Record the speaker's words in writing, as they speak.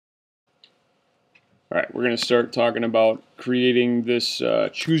Alright, we're going to start talking about creating this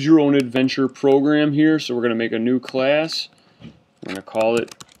choose your own adventure program here. So we're going to make a new class. We're going to call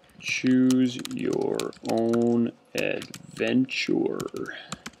it choose your own adventure.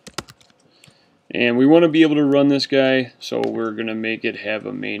 And we want to be able to run this guy, so we're going to make it have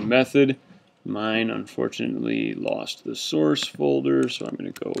a main method. Mine unfortunately lost the source folder, so I'm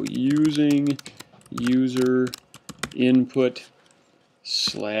going to go using user input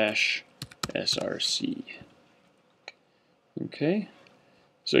 /src. Okay,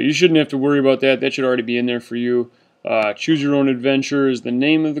 so you shouldn't have to worry about that. That should already be in there for you. Choose your own adventure is the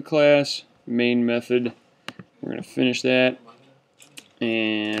name of the class. Main method. We're going to finish that,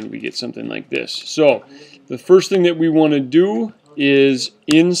 and we get something like this. So the first thing that we want to do is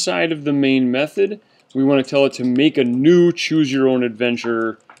inside of the main method, we want to tell it to make a new choose your own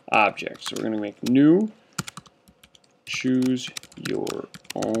adventure object. So we're going to make new choose your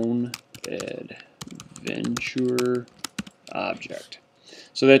own adventure object.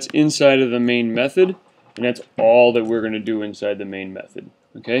 So that's inside of the main method, and that's all that we're going to do inside the main method.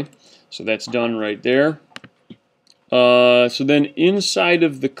 Okay, so that's done right there. So then inside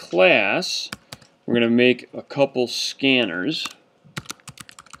of the class, we're going to make a couple scanners.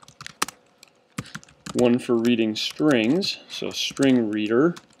 One for reading strings, so string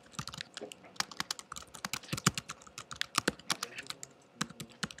reader.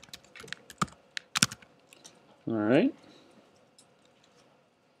 Alright.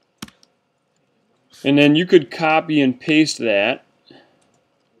 And then you could copy and paste that.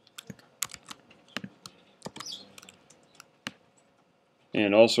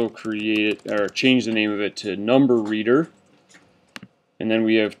 And also create it, or change the name of it to number reader. And then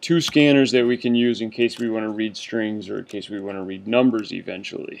we have two scanners that we can use in case we want to read strings or in case we want to read numbers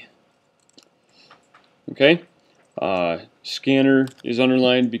eventually. Okay? Scanner is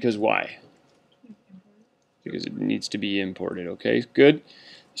underlined because why? Because it needs to be imported. Okay, good.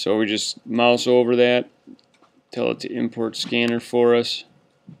 So we just mouse over that, tell it to import scanner for us.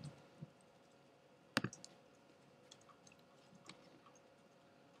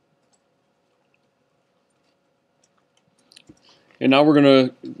 And now we're going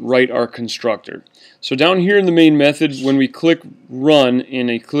to write our constructor. So down here in the main method, when we click run in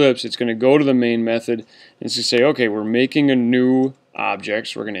Eclipse, it's going to go to the main method and it's going to say, okay, we're making a new object.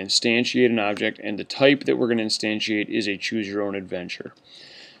 So we're going to instantiate an object, and the type that we're going to instantiate is a choose your own adventure.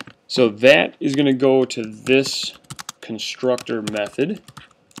 So that is going to go to this constructor method.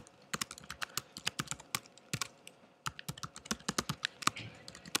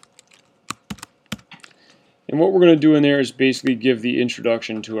 And what we're going to do in there is basically give the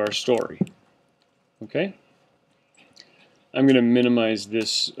introduction to our story. Okay? I'm going to minimize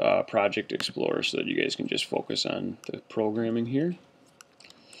this Project Explorer so that you guys can just focus on the programming here.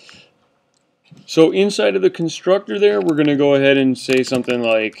 So inside of the constructor there, we're going to go ahead and say something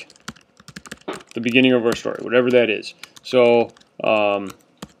like the beginning of our story, whatever that is. So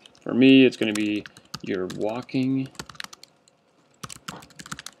for me, it's going to be you're walking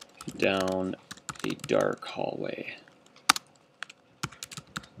down a dark hallway.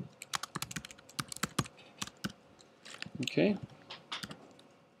 Okay.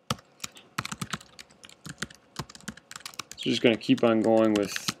 So just going to keep on going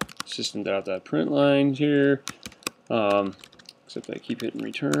with system.out.println here, except I keep hitting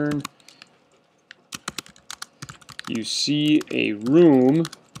return. You see a room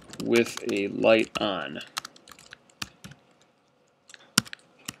with a light on.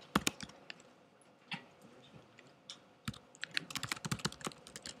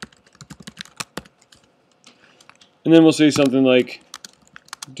 And then we'll say something like,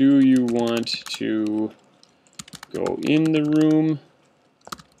 do you want to go in the room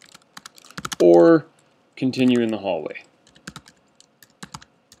or continue in the hallway?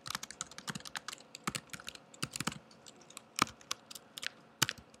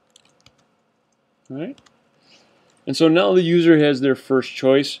 All right. And so now the user has their first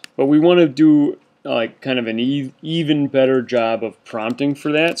choice, but we want to do like kind of an even better job of prompting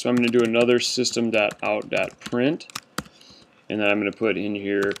for that. So I'm going to do another system.out.print, and then I'm going to put in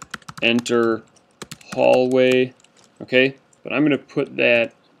here enter hallway. Okay, but I'm going to put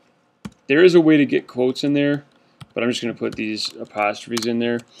that, there is a way to get quotes in there, but I'm just going to put these apostrophes in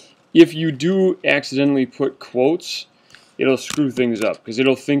there. If you do accidentally put quotes, it'll screw things up because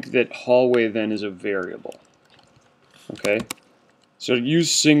it'll think that hallway then is a variable. Okay, so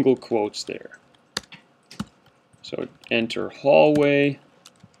use single quotes there. So enter hallway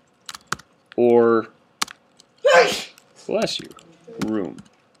or, bless you, room.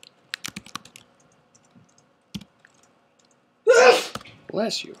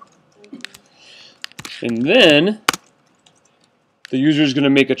 Bless you. And then the user is going to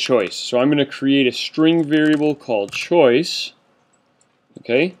make a choice. So I'm going to create a string variable called choice.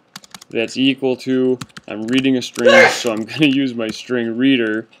 Okay, that's equal to, I'm reading a string, so I'm going to use my string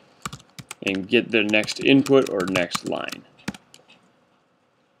reader and get the next input or next line.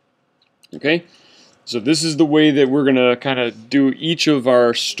 Okay, so this is the way that we're going to kind of do each of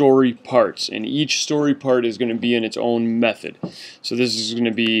our story parts, and each story part is going to be in its own method. So this is going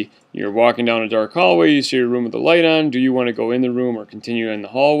to be, you're walking down a dark hallway, you see a room with the light on, do you want to go in the room or continue in the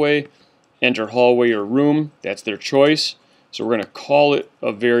hallway? Enter hallway or room, that's their choice. So we're going to call it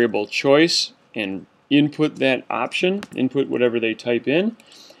a variable choice and input that option, input whatever they type in.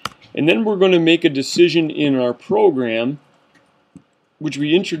 And then we're going to make a decision in our program, which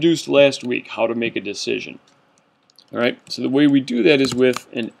we introduced last week, how to make a decision. All right, so the way we do that is with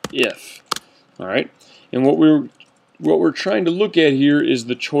an if. All right, and what we're trying to look at here is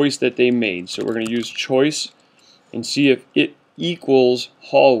the choice that they made. So we're going to use choice and see if it equals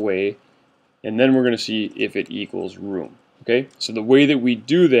hallway, and then we're going to see if it equals room. Okay, so the way that we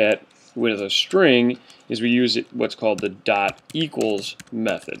do that with a string is we use what's called the dot equals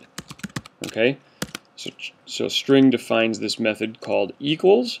method. Okay, so string defines this method called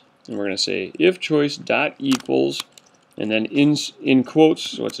equals, and we're going to say if choice dot equals, and then in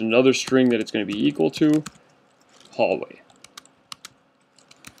quotes, so it's another string that it's going to be equal to, hallway.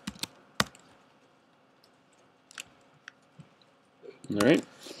 All right,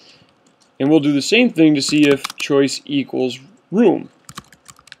 and we'll do the same thing to see if choice equals room.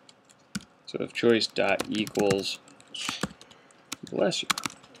 So if choice dot equals, bless you.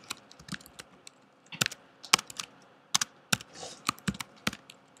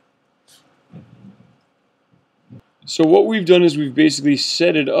 So what we've done is we've basically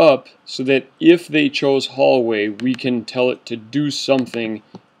set it up so that if they chose hallway, we can tell it to do something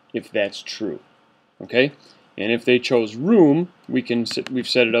if that's true. Okay? And if they chose room, we've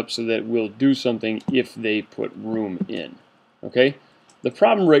set it up so that we'll do something if they put room in. Okay? The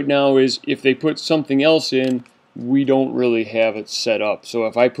problem right now is if they put something else in, we don't really have it set up. So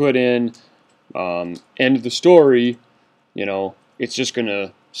if I put in end of the story, you know, it's just going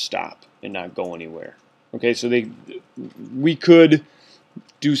to stop and not go anywhere. Okay, so we could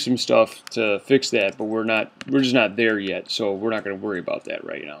do some stuff to fix that, but we're just not there yet, so we're not going to worry about that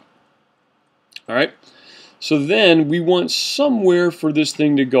right now. All right, so then we want somewhere for this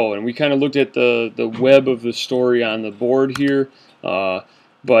thing to go, and we kind of looked at the web of the story on the board here,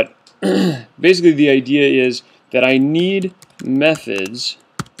 but basically the idea is that I need methods,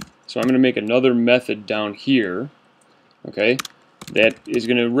 so I'm going to make another method down here, okay, that is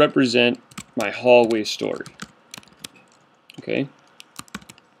going to represent my hallway story. Okay,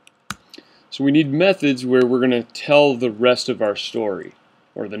 so we need methods where we're going to tell the rest of our story,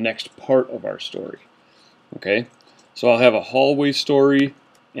 or the next part of our story. Okay, so I'll have a hallway story,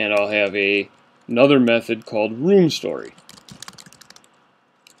 and I'll have another method called room story.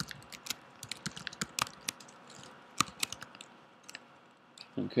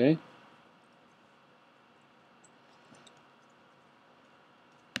 Okay.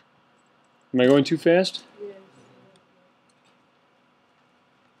 Am I going too fast? Yes.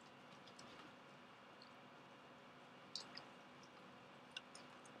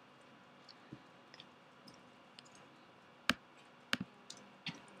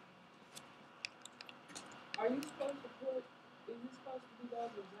 Are you supposed to put, is it supposed to be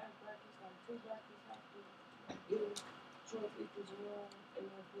those exact brackets, like two brackets after if choice equals one, and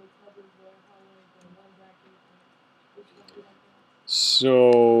then if it covers the hallway, then one bracket, it's supposed to be like that?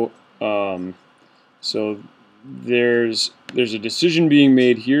 So there's a decision being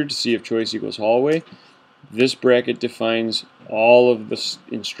made here to see if choice equals hallway. This bracket defines all of the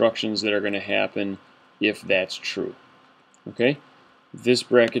instructions that are going to happen if that's true. Okay? This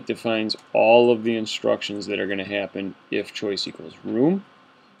bracket defines all of the instructions that are going to happen if choice equals room.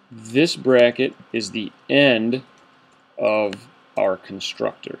 This bracket is the end of our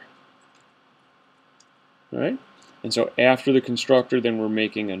constructor. All right? And so after the constructor, then we're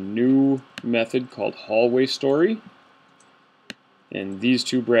making a new method called hallway story. And these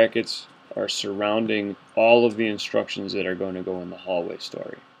two brackets are surrounding all of the instructions that are going to go in the hallway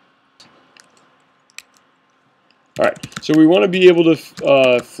story. All right, so we want to be able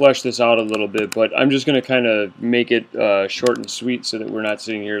to flesh this out a little bit, but I'm just going to kind of make it short and sweet so that we're not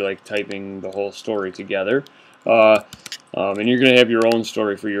sitting here like typing the whole story together. And you're going to have your own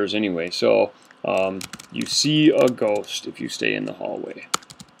story for yours anyway. So you see a ghost if you stay in the hallway.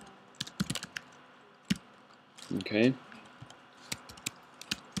 Okay.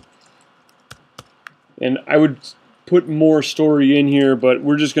 And I would put more story in here, but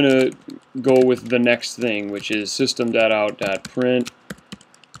we're just going to go with the next thing, which is system.out.print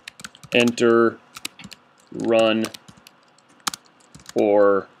enter run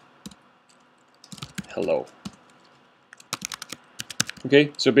or hello.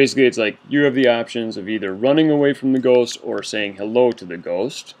 Okay, so basically it's like you have the options of either running away from the ghost or saying hello to the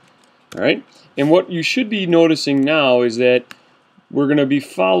ghost. All right, and what you should be noticing now is that we're going to be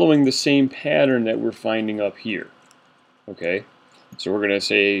following the same pattern that we're finding up here. Okay, so we're going to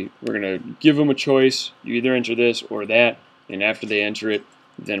say, we're going to give them a choice. You either enter this or that, and after they enter it,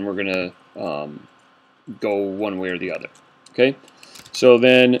 then we're going to go one way or the other. Okay, so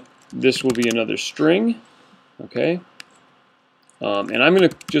then this will be another string. Okay, and I'm going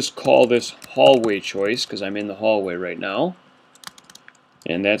to just call this hallway choice because I'm in the hallway right now.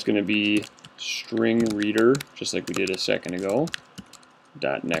 And that's going to be string reader, just like we did a second ago.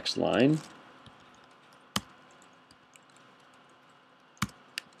 Dot next line.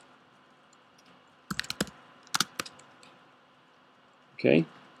 Okay.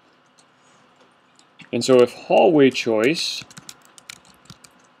 And so if hallway choice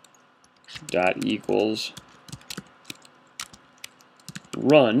dot equals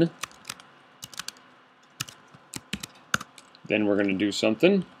run, then we're going to do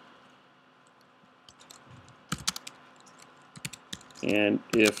something. And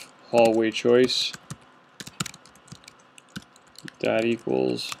if hallway choice dot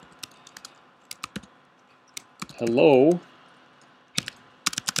equals hello,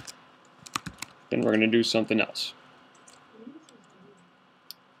 then we're going to do something else.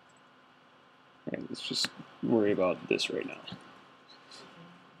 All right, let's just worry about this right now.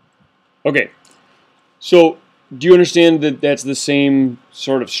 Okay, so do you understand that that's the same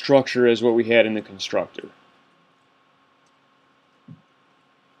sort of structure as what we had in the constructor?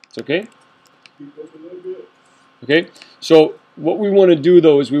 It's okay? Okay, so what we want to do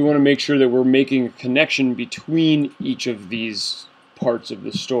though is we want to make sure that we're making a connection between each of these parts of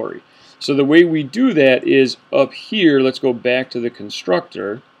the story. So the way we do that is up here, let's go back to the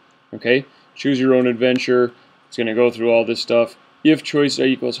constructor. Okay, choose your own adventure. It's going to go through all this stuff. If choice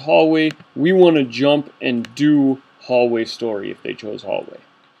equals hallway, we want to jump and do hallway story if they chose hallway.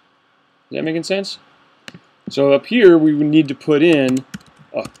 Is that making sense? So up here, we would need to put in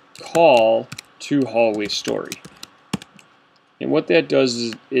a call to hallway story. And what that does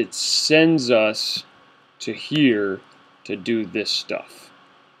is it sends us to here to do this stuff.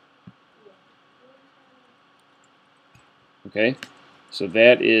 Okay, so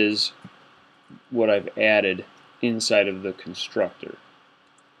that is what I've added inside of the constructor.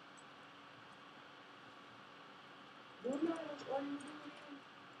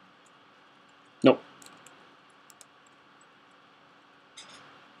 No.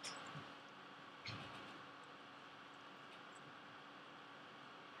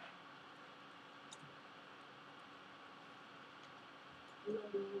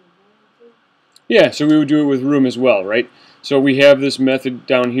 Yeah, so we would do it with room as well, right? So we have this method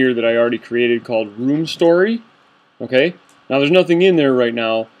down here that I already created called room story. Okay, now there's nothing in there right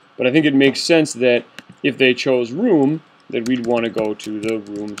now, but I think it makes sense that if they chose room, that we'd want to go to the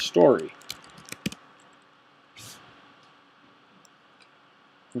room story.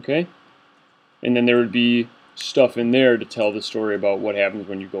 Okay, and then there would be stuff in there to tell the story about what happens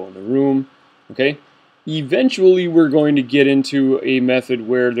when you go in the room. Okay, eventually we're going to get into a method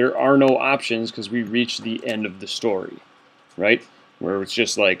where there are no options because we reach the end of the story, right? Where it's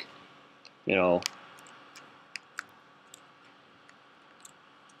just like, you know,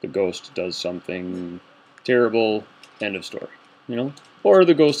 the ghost does something terrible, end of story, you know? Or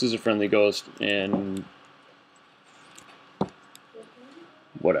the ghost is a friendly ghost and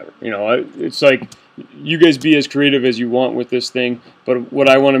whatever, you know, it's like you guys be as creative as you want with this thing, but what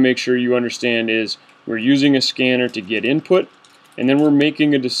I want to make sure you understand is we're using a scanner to get input, and then we're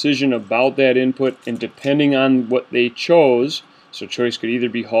making a decision about that input, and depending on what they chose, so choice could either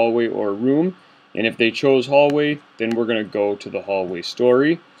be hallway or room, and if they chose hallway, then we're going to go to the hallway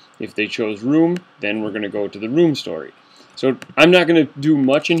story. If they chose room, then we're going to go to the room story. So I'm not going to do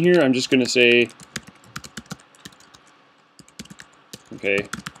much in here. I'm just going to say, okay,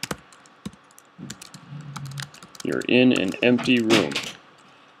 you're in an empty room.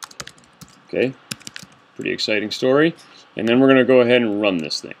 Okay, pretty exciting story. And then we're going to go ahead and run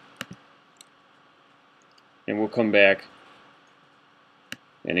this thing. And we'll come back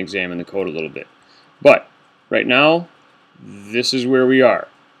and examine the code a little bit. But right now, this is where we are.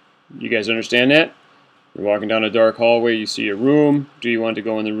 You guys understand that? You're walking down a dark hallway, you see a room. Do you want to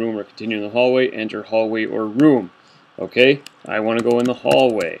go in the room or continue in the hallway? Enter hallway or room. Okay, I want to go in the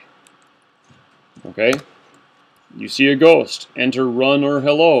hallway. Okay, you see a ghost. Enter run or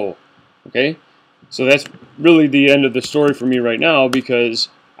hello. Okay, so that's really the end of the story for me right now because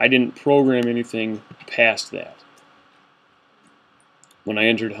I didn't program anything past that. When I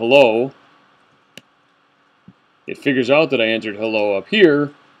entered hello, it figures out that I entered hello up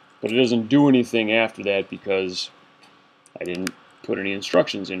here, but it doesn't do anything after that because I didn't put any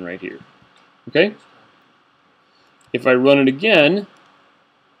instructions in right here. Okay? If I run it again,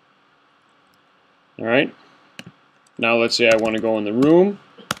 all right, now let's say I want to go in the room.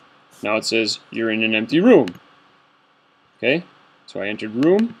 Now it says you're in an empty room. Okay? So I entered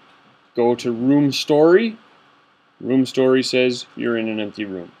room, go to room story. Room story says you're in an empty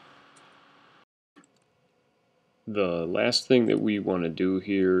room. The last thing that we want to do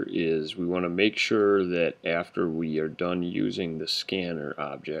here is we want to make sure that after we are done using the scanner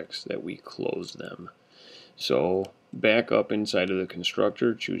objects that we close them. So back up inside of the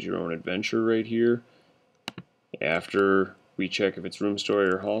constructor, choose your own adventure right here. After we check if it's room story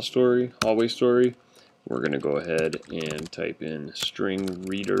or hallway story, we're going to go ahead and type in string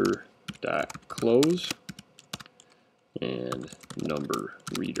reader dot close and number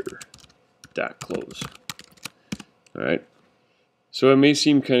reader dot close. Alright, so it may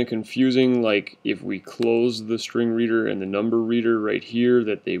seem kind of confusing, like if we close the string reader and the number reader right here,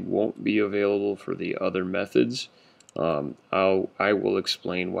 that they won't be available for the other methods. I will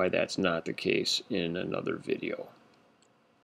explain why that's not the case in another video.